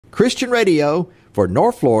Christian radio for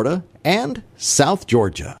North Florida and South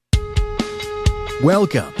Georgia.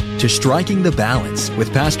 Welcome to Striking the Balance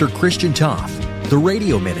with Pastor Christian Toth, the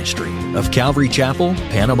radio ministry of Calvary Chapel,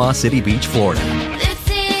 Panama City Beach, Florida.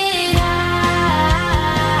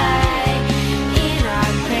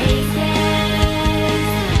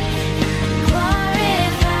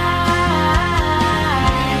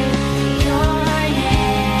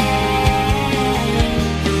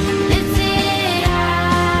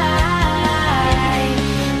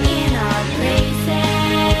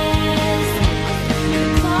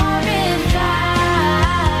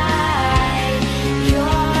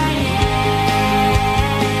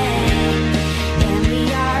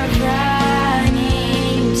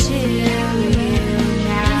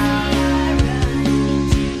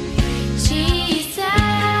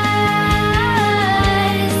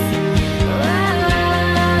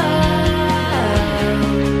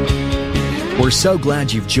 We're so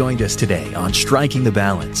glad you've joined us today on Striking the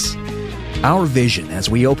Balance. Our vision as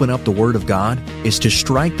we open up the Word of God is to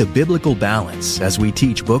strike the biblical balance as we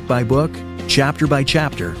teach book by book, chapter by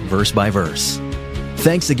chapter, verse by verse.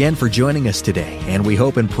 Thanks again for joining us today, and we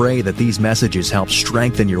hope and pray that these messages help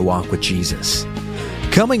strengthen your walk with Jesus.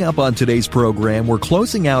 Coming up on today's program, we're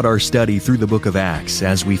closing out our study through the book of Acts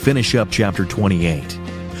as we finish up chapter 28.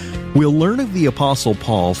 We'll learn of the Apostle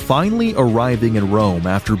Paul finally arriving in Rome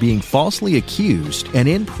after being falsely accused and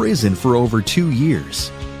in prison for over 2 years.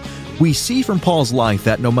 We see from Paul's life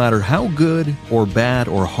that no matter how good or bad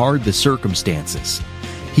or hard the circumstances,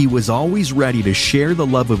 he was always ready to share the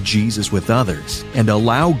love of Jesus with others and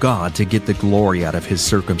allow God to get the glory out of his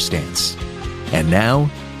circumstance. And now,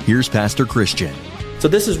 here's Pastor Christian. So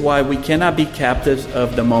this is why we cannot be captives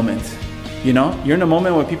of the moment. You know, you're in a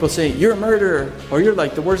moment when people say, you're a murderer, or you're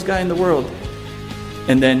like the worst guy in the world.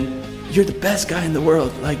 And then you're the best guy in the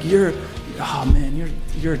world. Like you're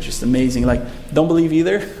just amazing. Like, don't believe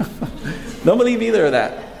either. Don't believe either of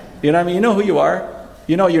that. You know what I mean? You know who you are.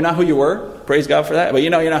 You know you're not who you were. Praise God for that. But you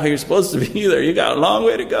know you're not who you're supposed to be either. You got a long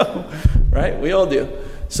way to go. Right? We all do.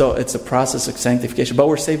 So it's a process of sanctification. But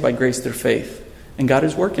we're saved by grace through faith. And God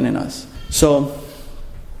is working in us. So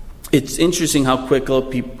it's interesting how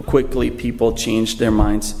quickly people change their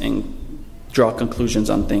minds and draw conclusions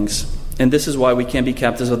on things. And this is why we can't be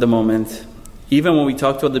captives of the moment, even when we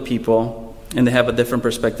talk to other people and they have a different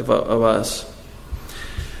perspective of us.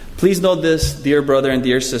 Please know this, dear brother and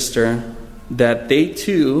dear sister, that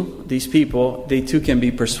these people can be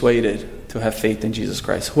persuaded to have faith in Jesus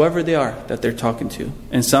Christ, whoever they are that they're talking to.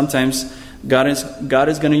 And sometimes God is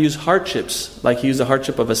going to use hardships, like he used the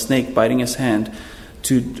hardship of a snake biting his hand,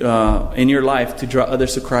 in your life to draw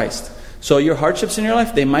others to Christ. So your hardships in your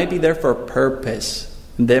life, they might be there for a purpose.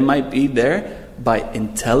 They might be there by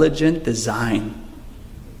intelligent design.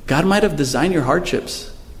 God might have designed your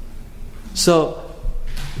hardships. So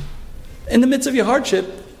in the midst of your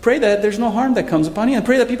hardship, pray that there's no harm that comes upon you, and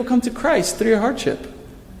pray that people come to Christ through your hardship.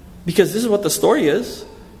 Because this is what the story is.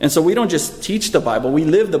 And so we don't just teach the Bible, we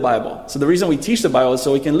live the Bible. So the reason we teach the Bible is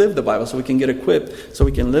so we can live the Bible, so we can get equipped, so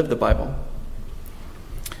we can live the Bible.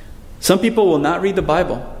 Some people will not read the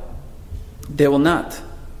Bible. They will not.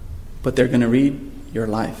 But they're going to read your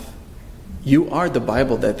life. You are the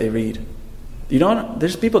Bible that they read.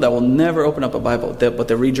 There's people that will never open up a Bible, but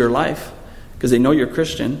they read your life because they know you're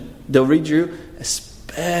Christian. They'll read you,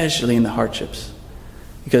 especially in the hardships.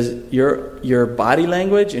 Because your body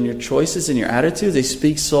language and your choices and your attitudes, they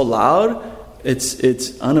speak so loud,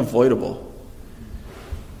 it's unavoidable.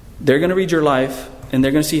 They're going to read your life, and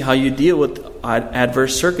they're going to see how you deal with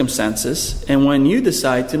adverse circumstances. And when you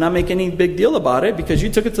decide to not make any big deal about it because you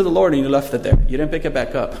took it to the Lord and you left it there, you didn't pick it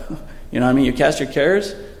back up. You know what I mean? You cast your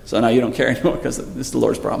cares, so now you don't care anymore because it's the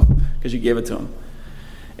Lord's problem because you gave it to him.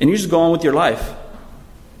 And you just go on with your life.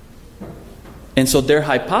 And so their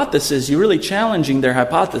hypothesis, you're really challenging their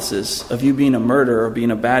hypothesis of you being a murderer or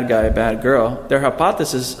being a bad guy, a bad girl. Their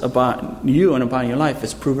hypothesis about you and about your life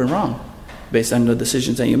is proven wrong based on the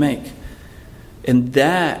decisions that you make. And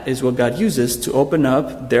that is what God uses to open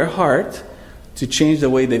up their heart to change the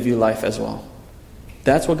way they view life as well.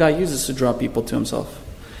 That's what God uses to draw people to himself.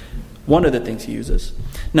 One of the things he uses.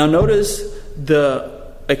 Now notice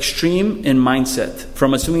the extreme in mindset,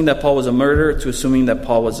 from assuming that Paul was a murderer to assuming that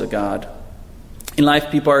Paul was a god. In life,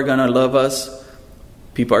 people are going to love us.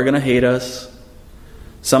 People are going to hate us.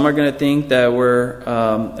 Some are going to think that we're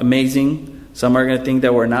amazing. Some are going to think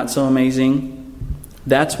that we're not so amazing.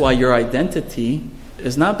 That's why your identity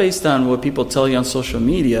is not based on what people tell you on social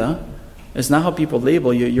media. It's not how people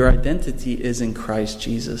label you. Your identity is in Christ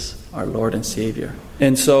Jesus, our Lord and Savior.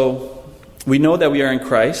 And so we know that we are in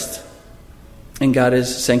Christ. And God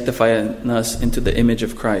is sanctifying us into the image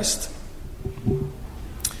of Christ.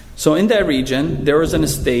 So in that region, there was an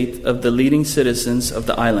estate of the leading citizens of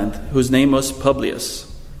the island, whose name was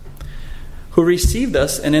Publius, who received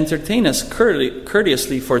us and entertained us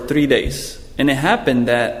courteously for 3 days. And it happened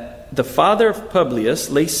that the father of Publius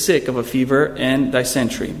lay sick of a fever and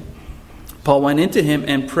dysentery. Paul went into him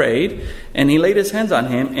and prayed, and he laid his hands on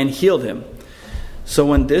him and healed him. So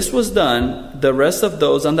when this was done, the rest of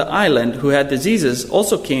those on the island who had diseases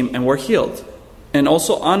also came and were healed, and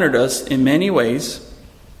also honored us in many ways.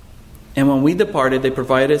 And when we departed, they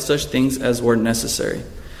provided such things as were necessary.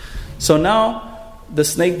 So now the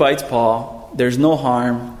snake bites Paul. There's no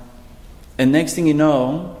harm. And next thing you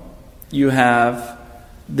know, you have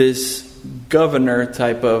this governor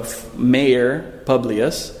type of mayor,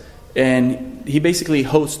 Publius, and he basically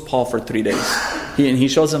hosts Paul for 3 days. He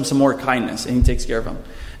shows him some more kindness, and he takes care of him.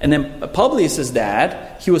 And then Publius'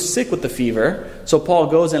 dad, he was sick with the fever, so Paul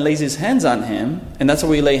goes and lays his hands on him, and that's why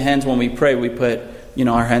we lay hands when we pray. We put,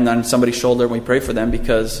 our hand on somebody's shoulder and we pray for them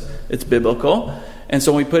because it's biblical. And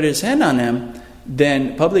so when we put his hand on him,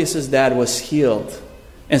 then Publius' dad was healed.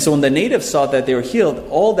 And so when the natives saw that they were healed,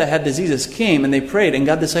 all that had diseases came and they prayed, and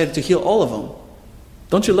God decided to heal all of them.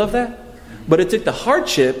 Don't you love that? But it took the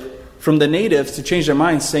hardship from the natives to change their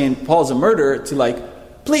minds, saying Paul's a murderer, to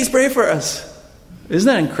please pray for us. Isn't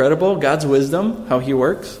that incredible? God's wisdom, how he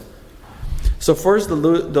works. So first, the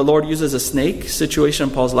Lord uses a snake situation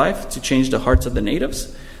in Paul's life to change the hearts of the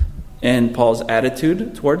natives and Paul's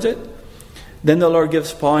attitude towards it. Then the Lord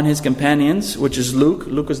gives Paul and his companions, which is Luke.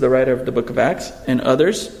 Luke was the writer of the book of Acts, and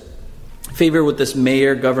others, favor with this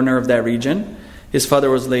mayor, governor of that region. His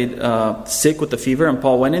father was laid sick with a fever, and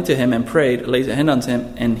Paul went into him and prayed, laid a hand on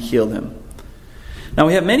him, and healed him. Now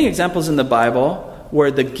we have many examples in the Bible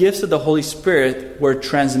where the gifts of the Holy Spirit were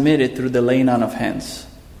transmitted through the laying on of hands.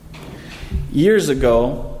 Years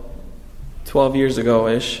ago, 12 years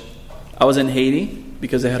ago-ish, I was in Haiti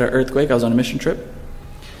because they had an earthquake. I was on a mission trip.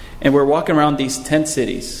 And we're walking around these tent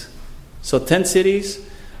cities. So tent cities,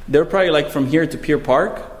 they're probably from here to Pier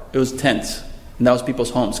Park, it was tents. And that was people's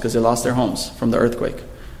homes because they lost their homes from the earthquake.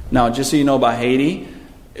 Now, just so you know about Haiti,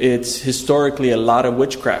 it's historically a lot of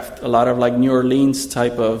witchcraft. A lot of New Orleans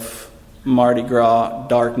type of Mardi Gras,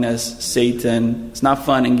 darkness, Satan. It's not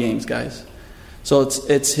fun and games, guys. So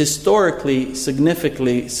it's historically,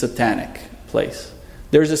 significantly satanic place.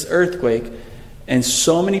 There's this earthquake, and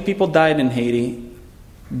so many people died in Haiti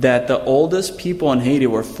that the oldest people in Haiti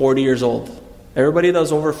were 40 years old. Everybody that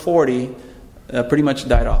was over 40 pretty much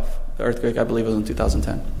died off. The earthquake, I believe, was in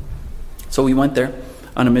 2010. So we went there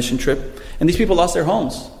on a mission trip, and these people lost their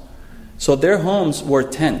homes. So their homes were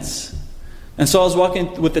tents. And so I was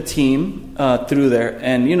walking with the team through there,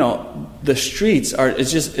 and the streets are.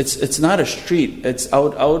 It's not a street. I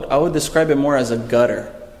would describe it more as a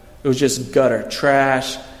gutter. It was just gutter,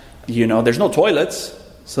 trash. There's no toilets,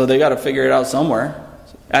 so they got to figure it out somewhere.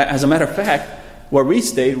 As a matter of fact, where we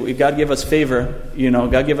stayed, God gave us favor.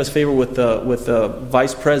 God gave us favor with the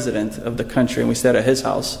vice president of the country, and we stayed at his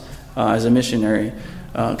house as a missionary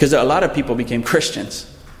because a lot of people became Christians.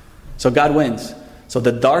 So God wins. So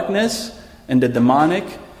the darkness and the demonic,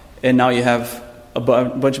 and now you have a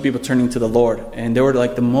bunch of people turning to the Lord, and they were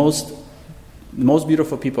the most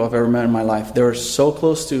beautiful people I've ever met in my life. They were so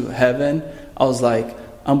close to heaven. I was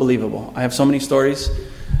unbelievable. I have so many stories,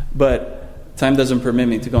 but time doesn't permit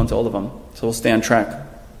me to go into all of them, so we'll stay on track.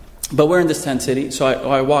 But we're in this tent city, so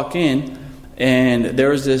I walk in, and there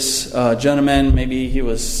was this gentleman, maybe he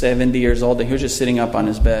was 70 years old, and he was just sitting up on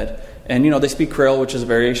his bed. And they speak Creole, which is a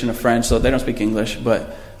variation of French, so they don't speak English,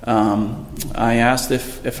 but I asked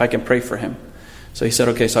if I can pray for him. So he said,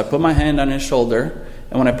 okay. So I put my hand on his shoulder,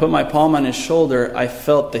 and when I put my palm on his shoulder, I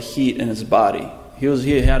felt the heat in his body. He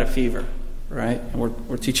had a fever, right? And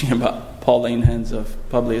we're teaching about Paul laying hands of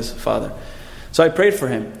Publius' father. So I prayed for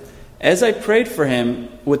him. As I prayed for him,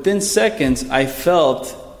 within seconds, I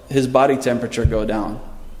felt his body temperature go down.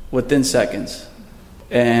 Within seconds.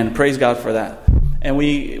 And praise God for that. And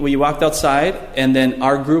we walked outside, and then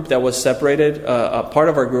our group that was separated, a part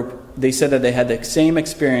of our group, they said that they had the same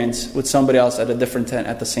experience with somebody else at a different tent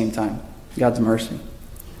at the same time. God's mercy.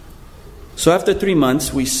 So after 3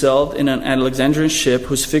 months, we sailed in an Alexandrian ship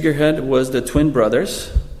whose figurehead was the twin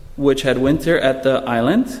brothers, which had winter at the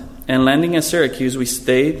island. And landing at Syracuse, we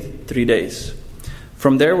stayed 3 days.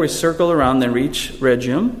 From there, we circled around and reached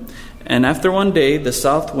Rhegium. And after 1 day, the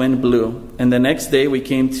south wind blew. And the next day, we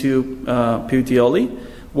came to Puteoli,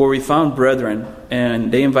 where we found brethren.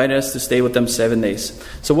 And they invited us to stay with them 7 days.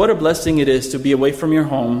 So what a blessing it is to be away from your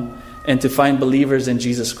home and to find believers in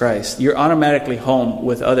Jesus Christ. You're automatically home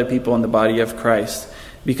with other people in the body of Christ.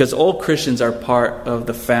 Because all Christians are part of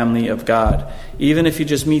the family of God. Even if you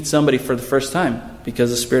just meet somebody for the first time,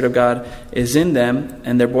 because the Spirit of God is in them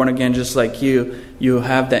and they're born again just like you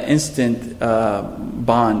have that instant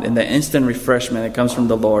bond and that instant refreshment that comes from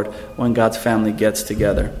the Lord when God's family gets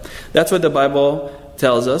together. That's what the Bible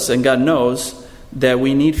tells us, and God knows that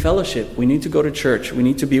we need fellowship. We need to go to church. We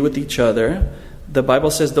need to be with each other. The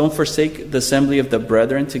Bible says, don't forsake the assembly of the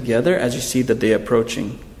brethren together as you see the day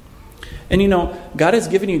approaching. And God has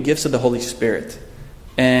given you gifts of the Holy Spirit.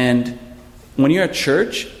 And when you're at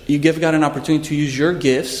church, you give God an opportunity to use your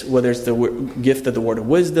gifts, whether it's the gift of the word of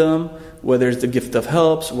wisdom, whether it's the gift of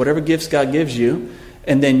helps, whatever gifts God gives you.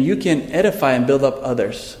 And then you can edify and build up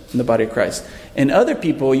others in the body of Christ. And other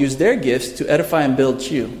people use their gifts to edify and build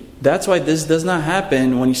you. That's why this does not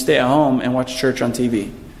happen when you stay at home and watch church on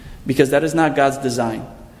TV. Because that is not God's design.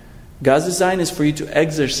 God's design is for you to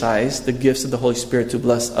exercise the gifts of the Holy Spirit to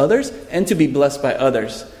bless others and to be blessed by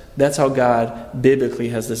others. That's how God biblically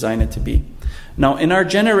has designed it to be. Now, in our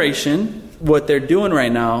generation, what they're doing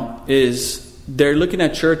right now is they're looking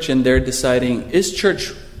at church and they're deciding, is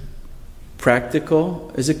church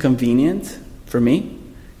practical? Is it convenient for me?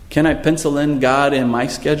 Can I pencil in God in my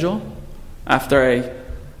schedule? After I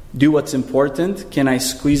do what's important, can I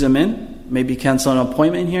squeeze him in? Maybe cancel an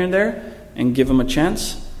appointment here and there and give him a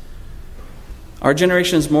chance? Our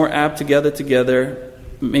generation is more apt to gather together,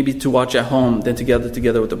 maybe to watch at home, than to gather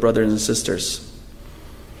together with the brothers and sisters.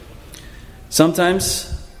 Sometimes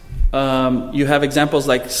you have examples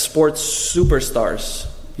like sports superstars,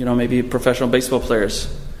 maybe professional baseball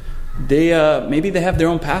players. Maybe they have their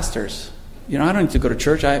own pastors. I don't need to go to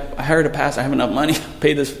church. I hired a pastor. I have enough money to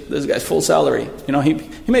pay this guy's full salary.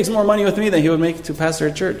 He makes more money with me than he would make to pastor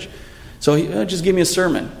a church. So he just give me a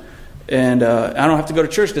sermon. And I don't have to go to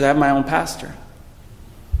church because I have my own pastor.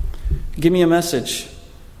 Give me a message.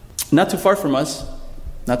 Not too far from us.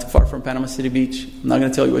 Not too far from Panama City Beach. I'm not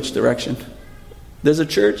going to tell you which direction. There's a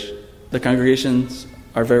church. The congregations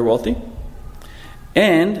are very wealthy.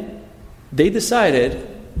 And they decided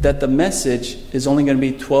that the message is only going to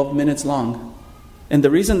be 12 minutes long. And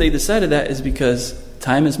the reason they decided that is because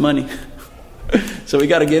time is money. So we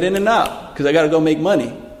got to get in and out because I got to go make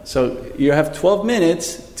money. So you have 12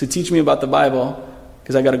 minutes to teach me about the Bible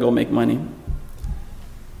because I got to go make money.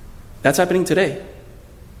 That's happening today.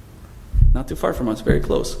 Not too far from us, very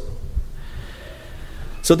close.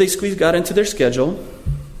 So they squeeze God into their schedule,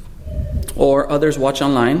 or others watch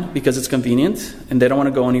online because it's convenient and they don't want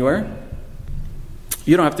to go anywhere.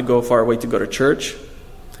 You don't have to go far away to go to church.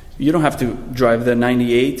 You don't have to drive the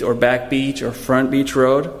 98 or Back Beach or Front Beach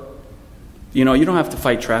Road. You don't have to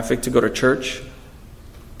fight traffic to go to church.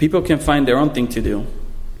 People can find their own thing to do.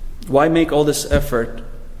 Why make all this effort?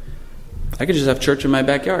 I could just have church in my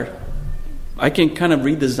backyard. I can kind of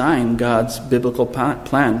redesign God's biblical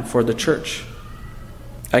plan for the church.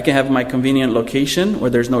 I can have my convenient location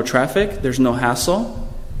where there's no traffic, there's no hassle.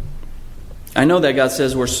 I know that God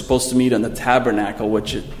says we're supposed to meet in the tabernacle,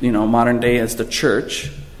 which, modern day is the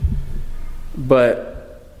church.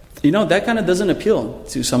 But, that kind of doesn't appeal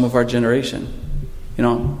to some of our generation.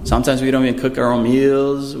 Sometimes we don't even cook our own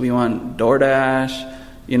meals. We want DoorDash.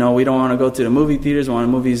 We don't want to go to the movie theaters. We want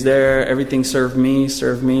movies there. Everything serve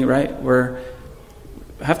me, right?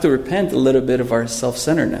 We have to repent a little bit of our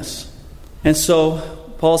self-centeredness. And so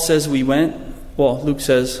Luke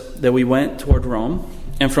says that we went toward Rome.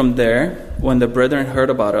 And from there, when the brethren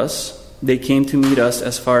heard about us, they came to meet us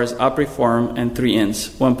as far as Apri Forum and 3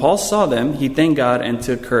 Inns. When Paul saw them, he thanked God and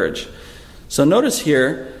took courage. So notice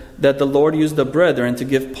here that the Lord used the brethren to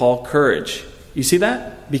give Paul courage. You see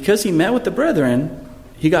that? Because he met with the brethren,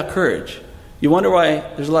 he got courage. You wonder why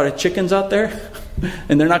there's a lot of chickens out there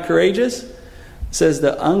and they're not courageous? It says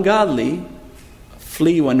the ungodly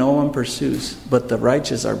flee when no one pursues, but the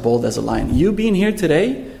righteous are bold as a lion. You being here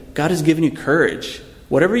today, God has given you courage.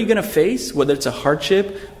 Whatever you're going to face, whether it's a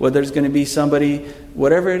hardship, whether it's going to be somebody,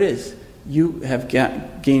 whatever it is, you have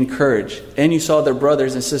gained courage. And you saw their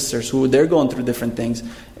brothers and sisters who they're going through different things.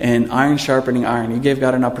 And iron sharpening iron. You gave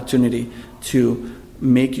God an opportunity to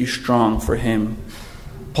make you strong for Him.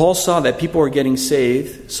 Paul saw that people were getting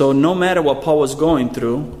saved. So no matter what Paul was going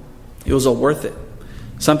through, it was all worth it.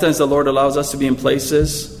 Sometimes the Lord allows us to be in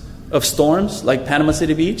places of storms, like Panama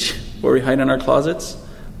City Beach, where we hide in our closets,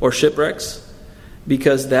 or shipwrecks.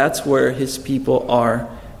 Because that's where His people are,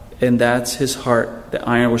 and that's His heart. The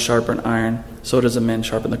iron will sharpen iron, so does a man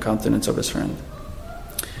sharpen the countenance of his friend.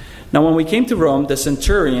 Now when we came to Rome, the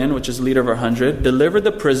centurion, which is leader of 100, delivered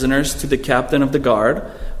the prisoners to the captain of the guard,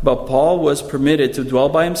 but Paul was permitted to dwell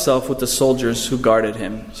by himself with the soldiers who guarded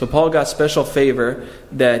him. So Paul got special favor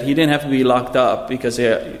that he didn't have to be locked up because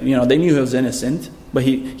they knew he was innocent. but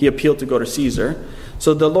he appealed to go to Caesar.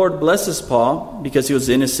 So the Lord blesses Paul because he was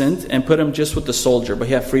innocent and put him just with the soldier, but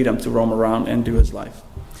he had freedom to roam around and do his life.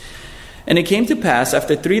 And it came to pass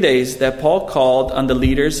after 3 days that Paul called on the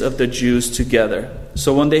leaders of the Jews together.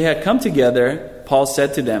 So when they had come together, Paul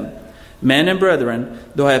said to them, "Men and brethren,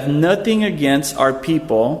 though I have nothing against our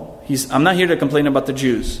people," I'm not here to complain about the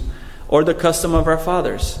Jews, "or the custom of our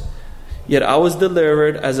fathers. Yet I was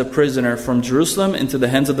delivered as a prisoner from Jerusalem into the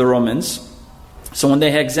hands of the Romans. So when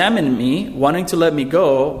they had examined me, wanting to let me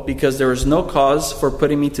go, because there was no cause for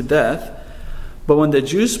putting me to death, but when the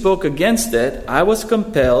Jews spoke against it, I was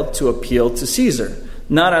compelled to appeal to Caesar.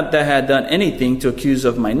 Not that I had done anything to accuse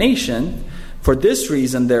of my nation. For this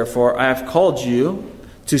reason, therefore, I have called you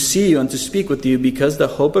to see you and to speak with you, because the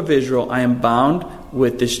hope of Israel, I am bound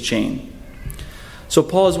with this chain." So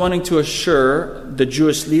Paul is wanting to assure the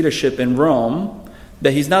Jewish leadership in Rome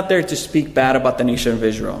that he's not there to speak bad about the nation of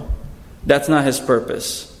Israel. That's not his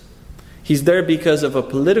purpose. He's there because of a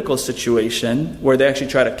political situation where they actually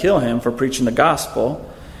try to kill him for preaching the gospel.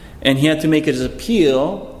 And he had to make his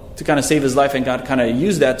appeal to kind of save his life, and God kind of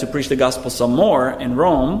used that to preach the gospel some more in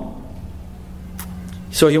Rome.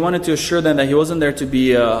 So he wanted to assure them that he wasn't there to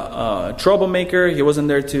be a troublemaker. He wasn't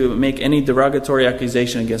there to make any derogatory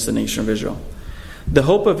accusation against the nation of Israel. The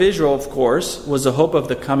hope of Israel, of course, was the hope of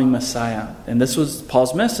the coming Messiah. And this was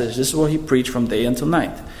Paul's message. This is what he preached from day until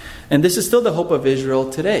night. And this is still the hope of Israel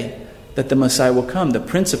today, that the Messiah will come, the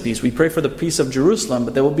Prince of Peace. We pray for the peace of Jerusalem,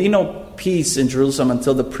 but there will be no peace in Jerusalem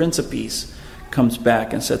until the Prince of Peace comes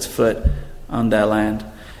back and sets foot on that land.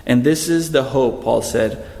 And this is the hope, Paul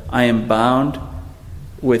said, "I am bound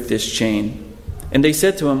with this chain." And they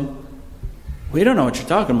said to him, "We don't know what you're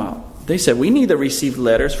talking about." They said, "We neither received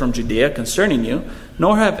letters from Judea concerning you,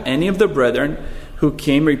 nor have any of the brethren who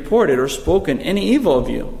came reported or spoken any evil of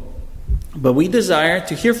you. But we desire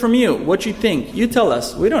to hear from you what you think. You tell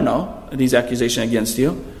us. We don't know these accusations against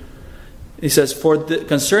you." He says,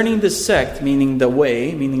 "Concerning this sect," meaning the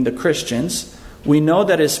way, meaning the Christians, "we know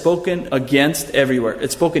that it's spoken against everywhere."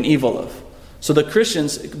 It's spoken evil of. So the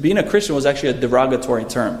Christians, being a Christian was actually a derogatory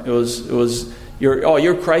term. It was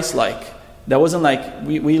you're Christ-like. That wasn't like,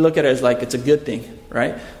 we look at it as like it's a good thing,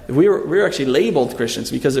 right? We were actually labeled Christians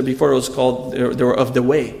because before it was called, they were of the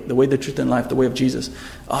way, the truth, and life, the way of Jesus.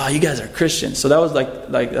 "Oh, you guys are Christians." So that was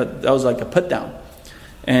like a put down.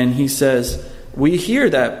 And he says, "We hear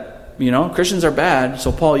that, Christians are bad.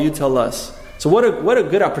 So Paul, you tell us." So what a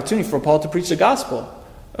good opportunity for Paul to preach the gospel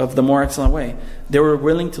of the more excellent way. They were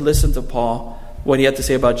willing to listen to Paul, what he had to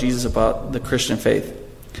say about Jesus, about the Christian faith.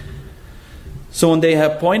 So when they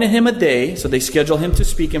had appointed him a day, so they scheduled him to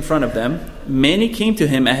speak in front of them, many came to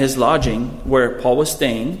him at his lodging where Paul was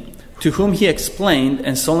staying, to whom he explained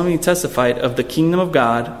and solemnly testified of the kingdom of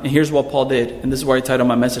God. And here's what Paul did, and this is where I titled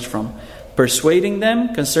my message from: "Persuading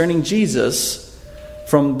them concerning Jesus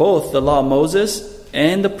from both the law of Moses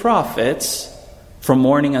and the prophets from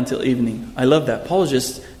morning until evening." I love that. Paul was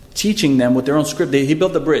just teaching them with their own script. He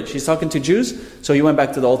built the bridge. He's talking to Jews, so he went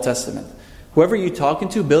back to the Old Testament. Whoever you're talking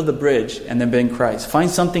to, build a bridge and then bring Christ.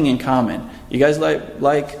 Find something in common. You guys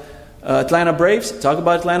like Atlanta Braves? Talk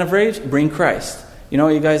about Atlanta Braves. Bring Christ.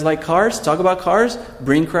 You guys like cars? Talk about cars.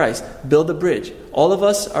 Bring Christ. Build a bridge. All of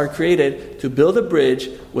us are created to build a bridge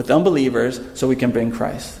with unbelievers so we can bring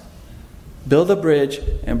Christ. Build a bridge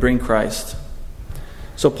and bring Christ.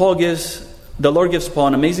 So the Lord gives Paul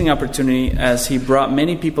an amazing opportunity as he brought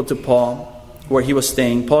many people to Paul where he was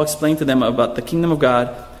staying. Paul explained to them about the kingdom of God,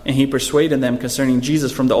 and he persuaded them concerning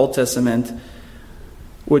Jesus from the Old Testament,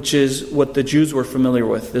 which is what the Jews were familiar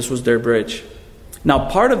with. This was their bridge. Now,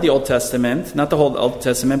 part of the Old Testament, not the whole Old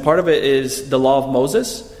Testament, part of it is the law of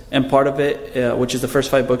Moses, and part of it, which is the first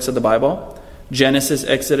 5 books of the Bible, Genesis,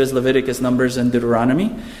 Exodus, Leviticus, Numbers, and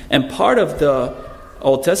Deuteronomy. And part of the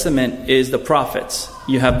Old Testament is the prophets.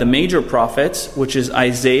 You have the major prophets, which is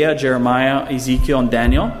Isaiah, Jeremiah, Ezekiel, and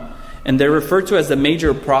Daniel. And they're referred to as the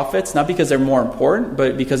major prophets, not because they're more important,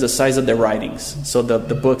 but because of the size of their writings. So the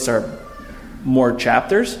books are more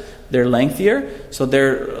chapters, they're lengthier, so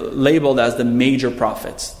they're labeled as the major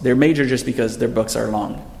prophets. They're major just because their books are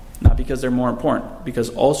long, not because they're more important, because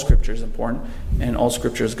all Scripture is important, and all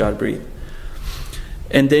Scripture is God-breathed.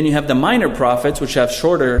 And then you have the minor prophets, which have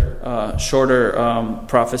shorter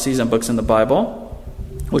prophecies and books in the Bible,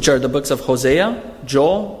 which are the books of Hosea,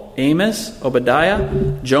 Joel, Amos, Obadiah,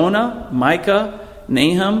 Jonah, Micah,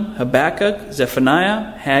 Nahum, Habakkuk,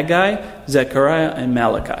 Zephaniah, Haggai, Zechariah, and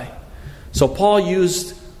Malachi. So Paul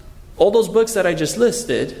used all those books that I just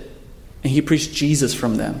listed, and he preached Jesus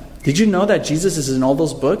from them. Did you know that Jesus is in all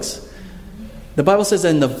those books? The Bible says that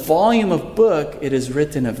in the volume of book, it is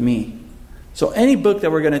written of me. So any book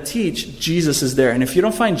that we're going to teach, Jesus is there. And if you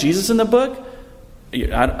don't find Jesus in the book,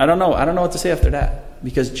 I don't know. I don't know what to say after that,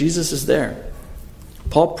 because Jesus is there.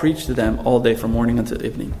 Paul preached to them all day from morning until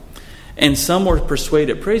evening. And some were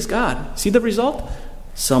persuaded. Praise God. See the result?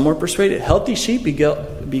 Some were persuaded. Healthy sheep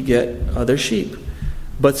beget other sheep.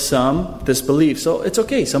 But some disbelieve. So it's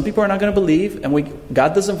okay. Some people are not going to believe, and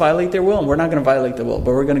God doesn't violate their will, and we're not going to violate their will,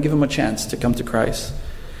 but we're going to give them a chance to come to Christ.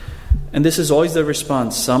 And this is always the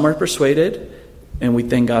response. Some are persuaded, and we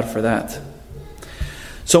thank God for that.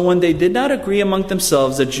 So when they did not agree among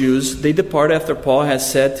themselves, the Jews, they departed after Paul had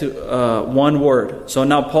said to one word. So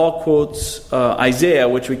now Paul quotes Isaiah,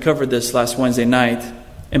 which we covered this last Wednesday night.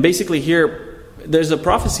 And basically here, there's a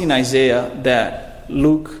prophecy in Isaiah that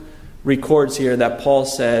Luke records here that Paul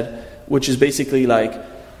said, which is basically like,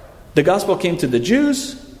 the gospel came to the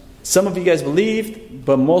Jews, some of you guys believed,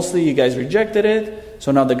 but mostly you guys rejected it,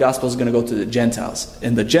 so now the gospel is going to go to the Gentiles,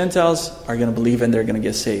 and the Gentiles are going to believe and they're going to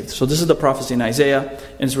get saved. So this is the prophecy in Isaiah,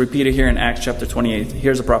 and it's repeated here in Acts chapter 28.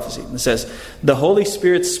 Here's a prophecy. It says, the Holy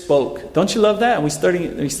Spirit spoke. Don't you love that? And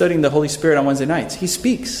we're studying the Holy Spirit on Wednesday nights. He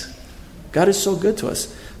speaks. God is so good to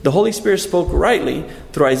us. The Holy Spirit spoke rightly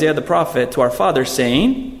through Isaiah the prophet to our fathers,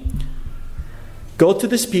 saying, go to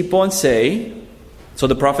this people and say, so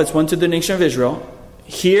the prophets went to the nation of Israel,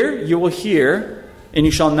 hear, you will hear, and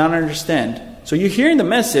you shall not understand. So you're hearing the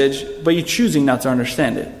message, but you're choosing not to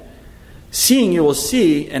understand it. Seeing, you will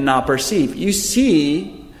see and not perceive. You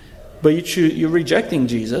see, but you're rejecting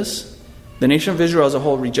Jesus. The nation of Israel as a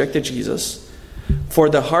whole rejected Jesus. For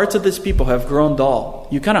the hearts of this people have grown dull.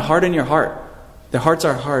 You kind of harden your heart. Their hearts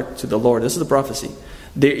are hard to the Lord. This is the prophecy.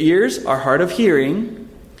 Their ears are hard of hearing,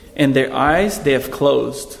 and their eyes they have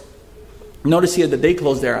closed. Notice here that they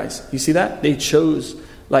closed their eyes. You see that? They chose.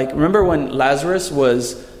 Like, remember when Lazarus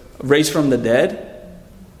was raised from the dead?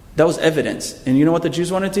 That was evidence. And you know what the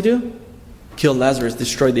Jews wanted to do? Kill Lazarus,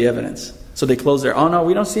 destroy the evidence. So they closed their, oh no,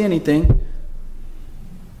 we don't see anything.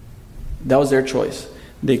 That was their choice.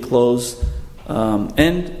 They closed.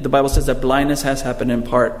 And the Bible says that blindness has happened in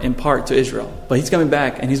part to Israel. But he's coming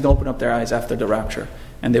back and he's going to open up their eyes after the rapture.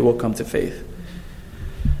 And they will come to faith.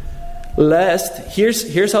 Lest,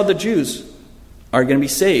 here's how the Jews are going to be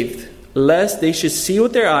saved. Lest they should see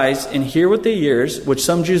with their eyes and hear with their ears, which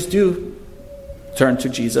some Jews do turn to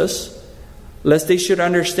Jesus. Lest they should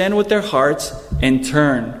understand with their hearts and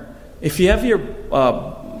turn. If you have your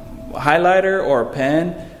highlighter or a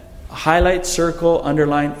pen, highlight, circle,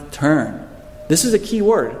 underline, turn. This is a key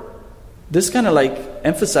word. This kind of like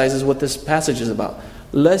emphasizes what this passage is about.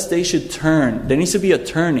 Lest they should turn. There needs to be a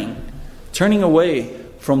turning away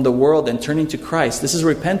from the world and turning to Christ. This is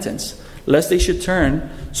repentance. Lest they should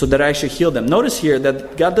turn so that I should heal them. Notice here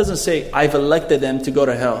that God doesn't say, I've elected them to go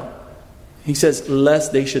to hell. He says,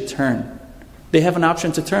 lest they should turn. They have an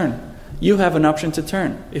option to turn. You have an option to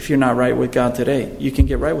turn. If you're not right with God today, you can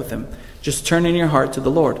get right with Him. Just turn in your heart to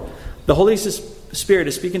the Lord. The Holy Spirit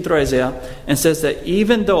is speaking through Isaiah and says that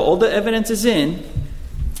even though all the evidence is in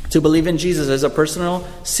to believe in Jesus as a personal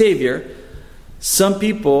Savior, some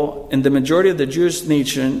people in the majority of the Jewish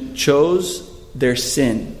nation chose their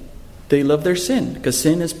sin. They love their sin because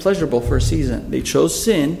sin is pleasurable for a season. They chose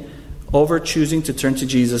sin over choosing to turn to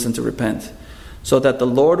Jesus and to repent, so that the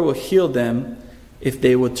Lord will heal them if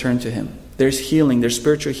they would turn to Him. There's healing, there's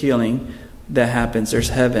spiritual healing that happens. There's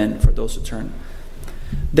heaven for those who turn.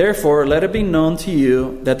 Therefore, let it be known to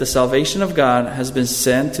you that the salvation of God has been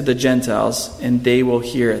sent to the Gentiles, and they will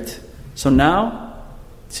hear it. So now,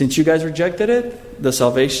 since you guys rejected it, the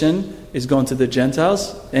salvation is going to the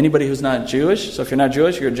Gentiles. Anybody who's not Jewish. So if you're not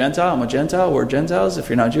Jewish, you're a Gentile. I'm a Gentile. We're Gentiles if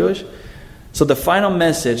you're not Jewish. So the final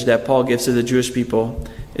message that Paul gives to the Jewish people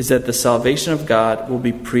is that the salvation of God will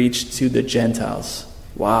be preached to the Gentiles.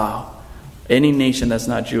 Wow. Any nation that's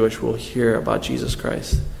not Jewish will hear about Jesus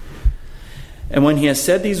Christ. And when he has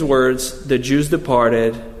said these words, the Jews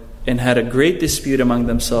departed and had a great dispute among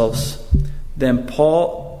themselves. Then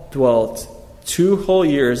Paul dwelt 2 whole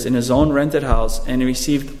years in his own rented house and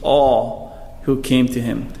received all who came to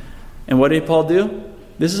him. And what did Paul do?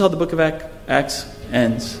 This is how the book of Acts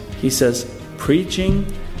ends. He says, preaching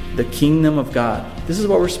the kingdom of God. This is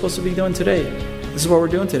what we're supposed to be doing today. This is what we're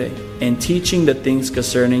doing today. And teaching the things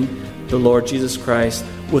concerning the Lord Jesus Christ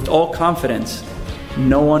with all confidence,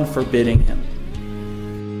 no one forbidding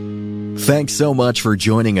him. Thanks so much for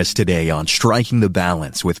joining us today on Striking the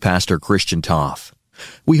Balance with Pastor Christian Toff.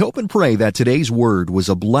 We hope and pray that today's word was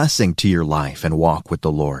a blessing to your life and walk with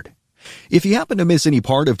the Lord. If you happen to miss any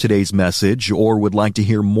part of today's message or would like to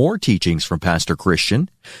hear more teachings from Pastor Christian,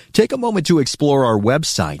 take a moment to explore our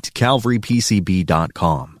website,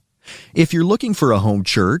 calvarypcb.com. If you're looking for a home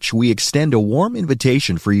church, we extend a warm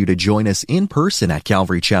invitation for you to join us in person at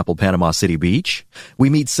Calvary Chapel, Panama City Beach. We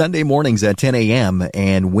meet Sunday mornings at 10 a.m.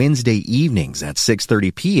 and Wednesday evenings at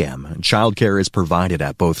 6:30 p.m. Childcare is provided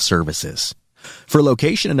at both services. For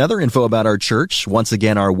location and other info about our church, once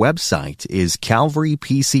again, our website is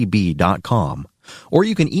calvarypcb.com, or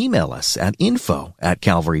you can email us at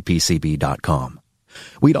info@calvarypcb.com.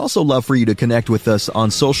 We'd also love for you to connect with us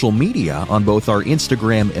on social media on both our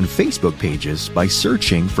Instagram and Facebook pages by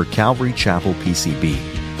searching for Calvary Chapel PCB.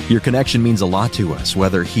 Your connection means a lot to us,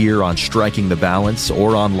 whether here on Striking the Balance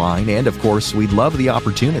or online, and of course, we'd love the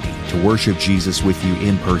opportunity to worship Jesus with you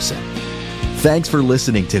in person. Thanks for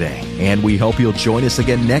listening today, and we hope you'll join us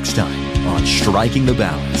again next time on Striking the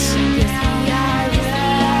Balance.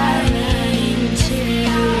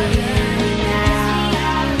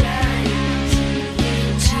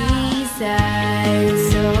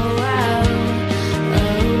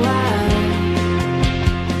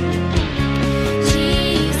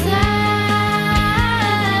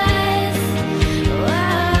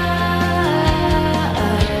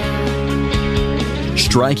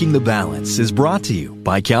 Striking the Balance is brought to you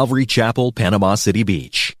by Calvary Chapel, Panama City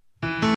Beach.